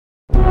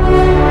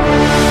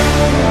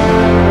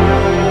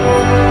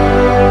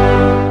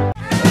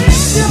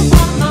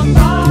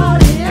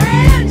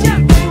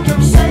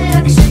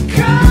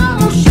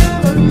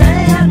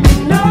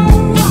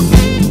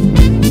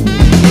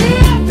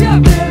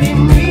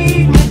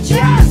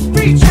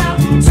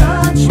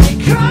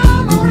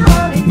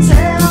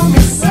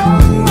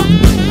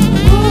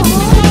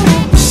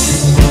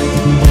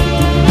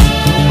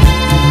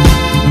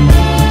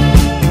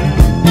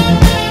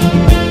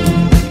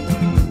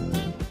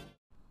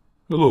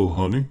Hello,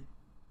 honey.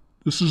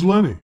 This is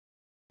Lenny.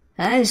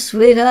 Hi,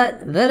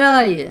 sweetheart. Where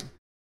are you?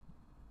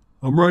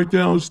 I'm right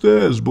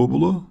downstairs,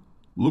 Bubala.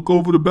 Look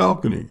over the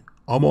balcony.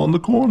 I'm on the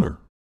corner.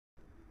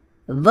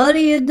 What are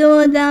you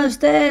doing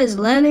downstairs,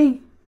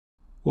 Lenny?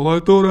 Well, I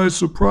thought I'd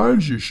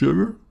surprise you,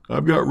 sugar.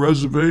 I've got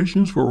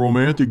reservations for a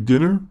romantic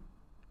dinner,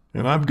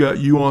 and I've got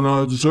you on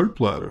our dessert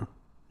platter,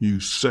 you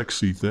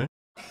sexy thing.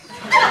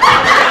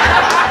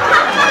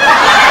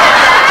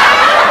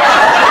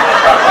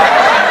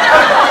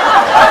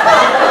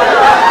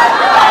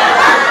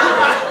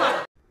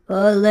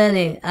 Oh,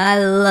 Lenny,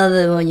 I love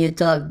it when you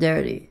talk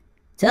dirty.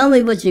 Tell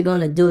me what you're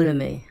gonna do to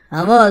me.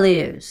 I'm all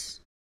ears.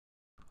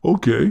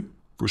 Okay,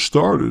 for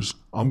starters,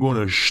 I'm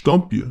going to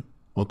stump you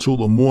until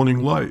the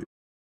morning light.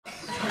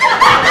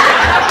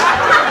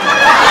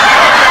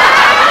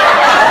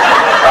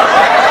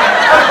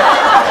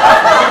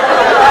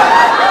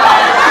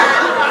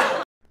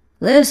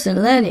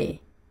 Listen,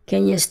 Lenny,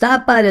 can you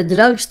stop by the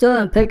drugstore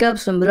and pick up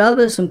some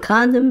rubbers, some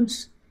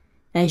condoms?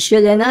 And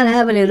should they not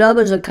have any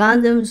rubbers or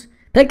condoms,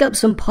 pick up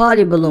some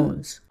party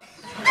balloons.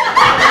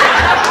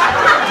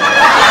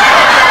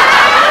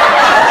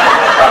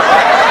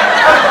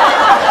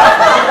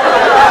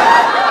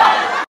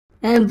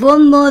 And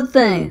one more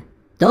thing,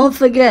 don't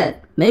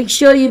forget, make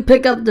sure you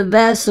pick up the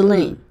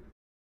Vaseline.